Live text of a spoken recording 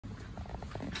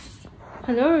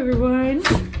Hello everyone.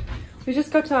 We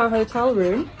just got to our hotel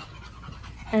room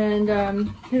and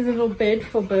here's a little bed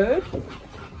for Bird.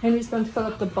 Henry's going to fill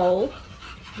up the bowl.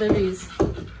 Lily's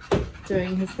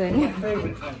doing his thing.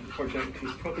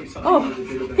 Oh,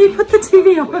 he put the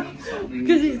TV on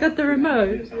because he's got the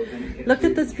remote. Look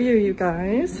at this view, you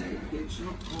guys.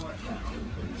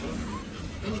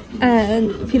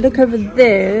 And if you look over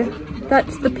there,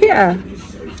 that's the pier.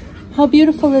 How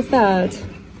beautiful is that?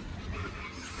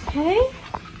 Hey?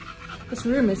 This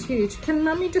room is huge. Can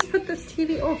Mummy just put this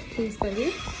TV off, please,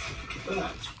 baby?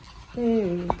 There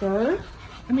we go.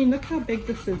 I mean, look how big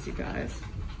this is, you guys.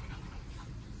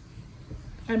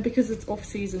 And because it's off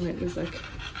season, it was like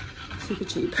super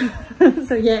cheap.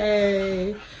 So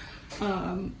yay.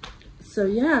 So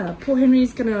yeah, poor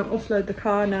Henry's gonna offload the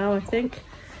car now, I think.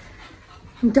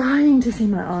 I'm dying to see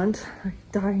my aunt.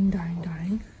 Like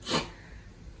dying.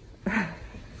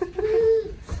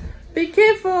 Be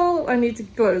careful! I need to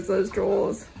close those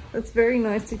drawers. It's very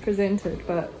nicely presented,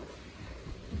 but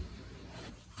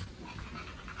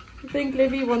I think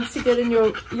Levy wants to get in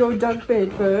your dog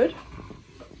bed, Bird.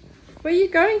 Where are you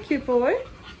going, cute boy?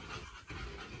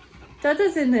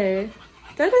 Dada's in there.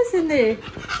 Dada's in there.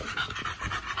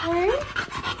 Hey?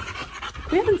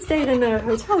 We haven't stayed in a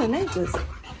hotel in ages.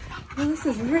 Well, this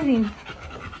is really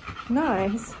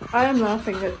nice. I am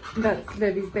laughing at that's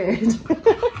Levy's bed.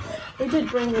 We did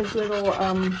bring his little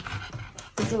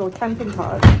camping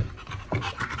cart,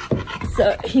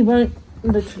 so he won't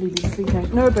literally be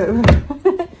sleeping. No,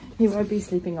 but he won't be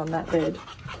sleeping on that bed.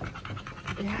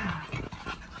 Yeah.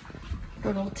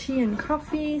 Little tea and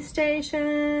coffee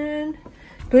station.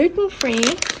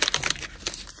 Gluten-free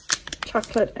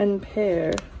chocolate and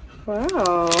pear.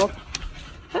 Wow,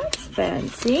 that's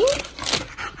fancy.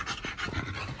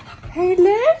 Hey,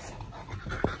 Liv,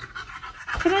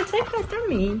 can I take my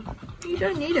dummy? You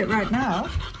don't need it right now.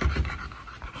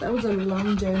 That was a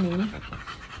long journey.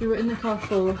 We were in the car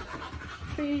for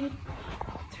three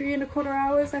and a quarter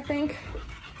hours, I think.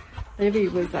 Levy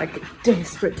was like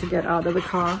desperate to get out of the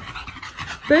car.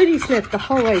 Birdie slept the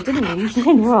whole way, didn't he? He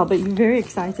did well, but you're very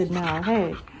excited now,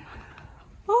 hey?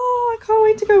 Oh, I can't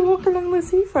wait to go walk along the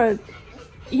seafront.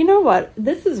 You know what?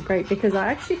 This is great because I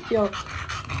actually feel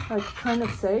like kind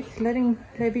of safe letting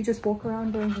Levy just walk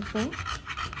around doing his thing.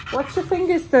 Watch your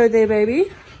fingers though there,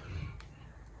 baby.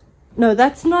 No,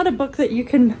 that's not a book that you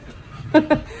can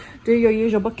do your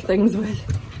usual book things with.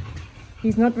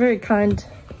 He's not very kind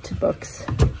to books.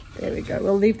 There we go.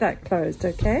 We'll leave that closed,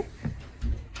 okay?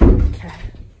 Okay.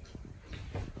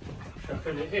 Should I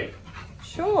put it here?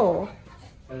 Sure.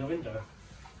 By the window.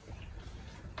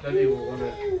 Levy will want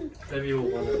it. Levy will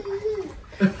want it.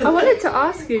 I wanted to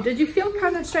ask you, did you feel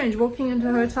kind of strange walking into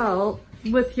a hotel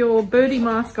with your Birdie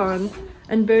mask on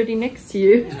and Birdie next to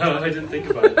you? No, I didn't think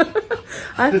about it.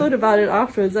 I thought about it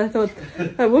afterwards. I thought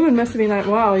that woman must have been like,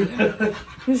 wow,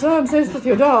 you're so obsessed with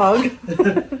your dog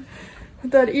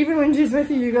that even when she's with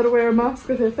you, you got to wear a mask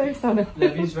with her face on it.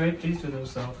 Levy's very pleased with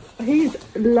himself. He's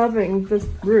loving this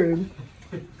room.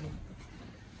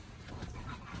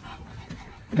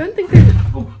 I don't think there's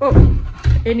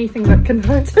anything that can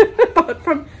hurt apart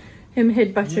from him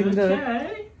headbutting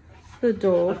the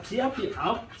door. Upsy, upsy,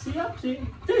 upsy, upsy.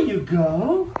 There you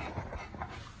go.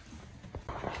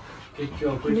 Good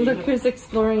job. Look who's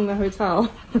exploring the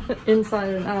hotel,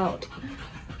 inside and out.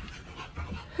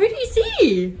 Who do you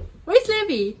see? Where's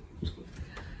Levy?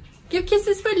 Give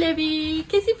kisses for Levy.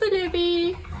 Kissy for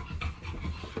Levy.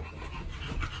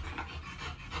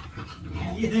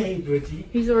 Yay, Birdie.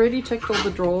 He's already checked all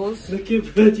the drawers. Look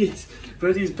at Birdie's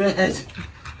bed.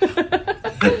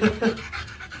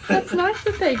 That's nice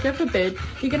that they give a bed.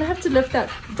 You're gonna have to lift that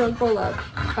dog bowl up,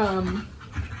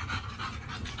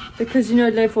 because you know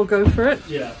Lev will go for it.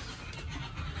 Yeah.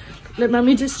 Let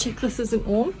Mummy just check this isn't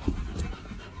warm.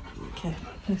 Okay,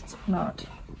 it's not.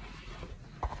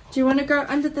 Do you want to go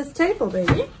under this table,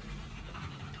 baby?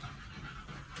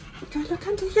 Go look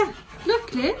under here.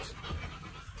 Look, Lev.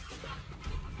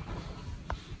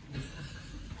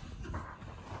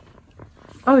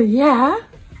 Oh yeah?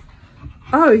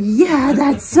 Oh yeah,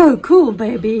 that's so cool,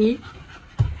 baby.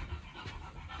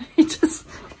 He just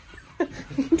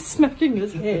keeps smacking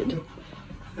his head.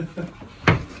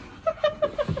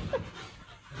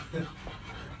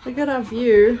 Look at our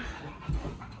view.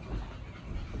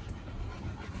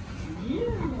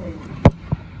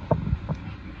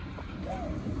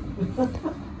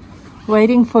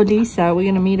 Waiting for Lisa. We're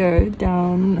gonna meet her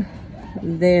down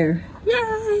there.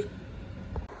 Yay!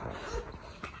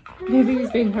 Maybe he's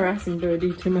been harassing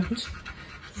Birdie too much.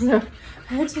 So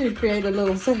I had to create a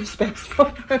little safe space for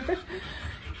her.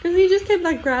 Because he just kept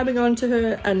like grabbing onto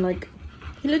her and like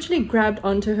He literally grabbed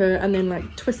onto her and then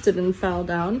like twisted and fell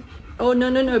down. Oh, no,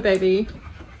 no, no, baby.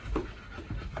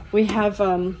 We have,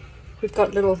 we've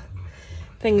got little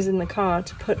things in the car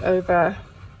to put over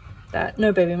that.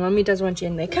 No, baby, mommy does want you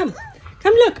in there. Come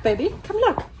look, baby, come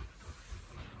look.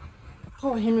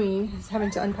 Poor Henry is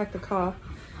having to unpack the car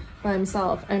by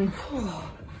himself. And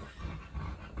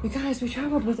you guys, we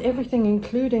traveled with everything,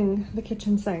 including the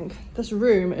kitchen sink. This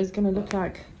room is gonna look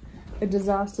like a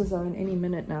disaster zone any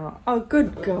minute now. Oh,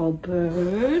 good girl,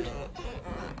 Bird.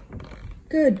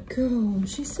 Good girl.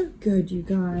 She's so good, you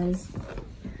guys.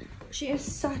 She is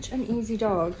such an easy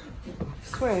dog. I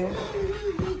swear.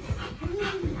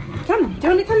 Come, do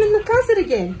you want to come in the closet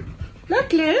again?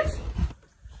 Look, Liv.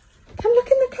 Come look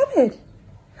in the cupboard.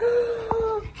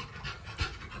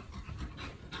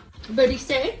 Birdie,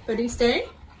 stay. Birdie, stay.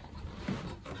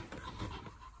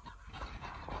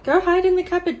 Go hide in the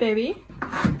cupboard, baby.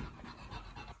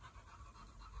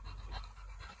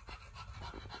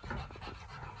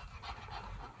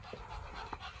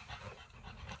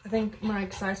 I think my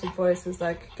excited voice is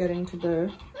like getting to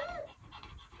the...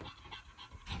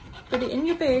 Birdie, in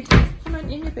your bed. Come on,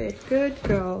 in your bed. Good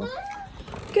girl.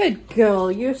 Good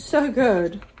girl. You're so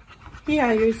good.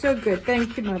 Yeah, you're so good.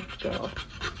 Thank you, my girl.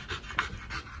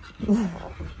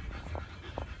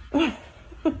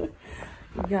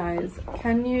 Guys,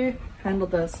 can you handle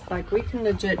this? Like, we can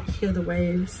legit hear the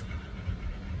waves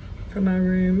from our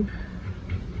room.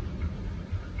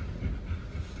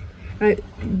 Right,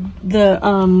 the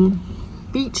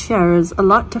beach here is a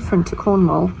lot different to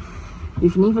Cornwall. You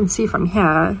can even see from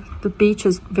here, the beach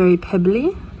is very pebbly,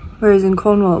 whereas in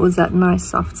Cornwall it was that nice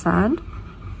soft sand.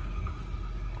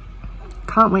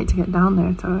 Can't wait to get down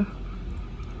there though.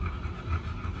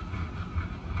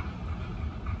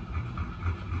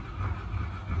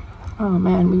 Oh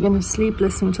man, we're gonna sleep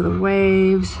listening to the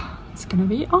waves. It's gonna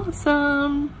be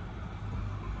awesome.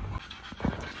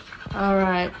 All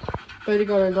right, Birdie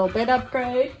got a little bed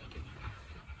upgrade.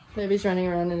 Baby's running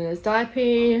around in his diaper.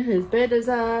 His bed is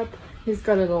up. He's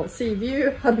got a little sea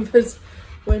view out of his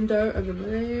window over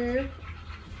there,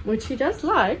 which he does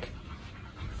like.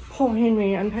 Poor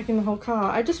Henry unpacking the whole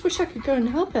car. I just wish I could go and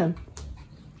help him.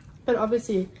 But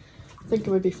obviously, I think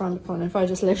it would be frowned upon if I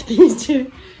just left these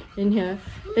two in here.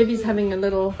 Baby's having a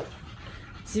little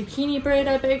zucchini bread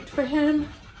I baked for him.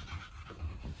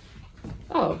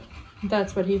 Oh,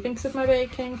 that's what he thinks of my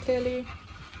baking, clearly.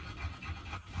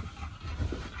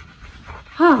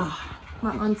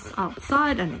 My aunt's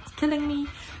outside and it's killing me,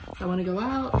 so I want to go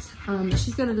out.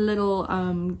 She's got a little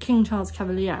King Charles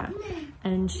Cavalier,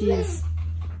 and she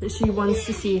wants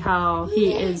to see how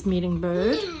he is meeting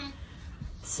Bird.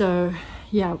 So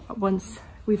yeah, once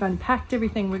we've unpacked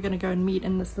everything, we're going to go and meet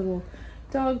in this little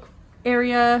dog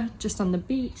area just on the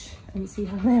beach and see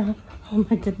how they are. Oh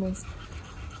my goodness.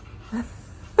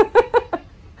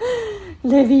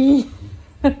 Livy,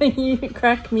 you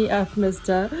crack me up,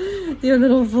 mister. Your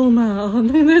little full mouth.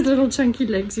 Those little chunky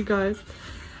legs, you guys.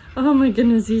 Oh my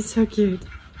goodness, he's so cute.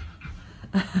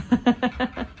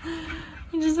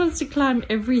 He just wants to climb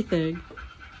everything.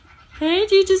 Hey,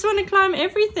 do you just want to climb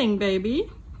everything, baby?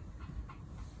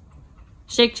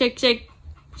 Shake, shake, shake.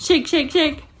 Shake, shake,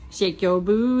 shake. Shake your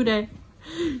booty.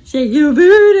 Shake your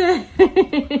booty.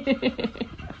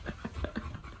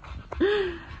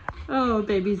 Oh,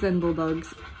 babies and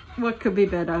bulldogs. What could be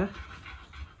better?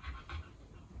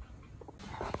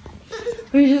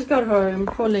 We just got home.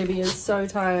 Poor Levy is so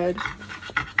tired.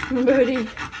 Birdie.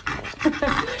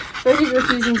 Birdie's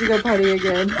refusing to go potty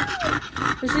again.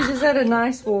 But she just had a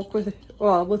nice walk with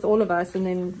all of us and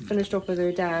then finished off with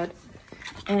her dad.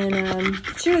 And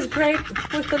she was great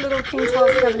with the little King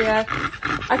Charles Cavalier.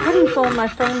 I couldn't film, my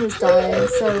phone was dying,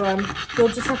 so you'll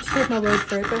just have to take my word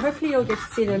for it. But hopefully you'll get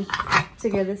to see them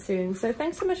together soon. So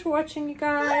thanks so much for watching, you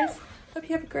guys. Hope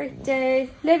you have a great day.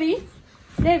 Levy,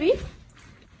 Levy,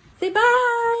 say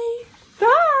bye.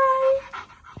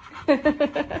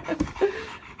 Bye.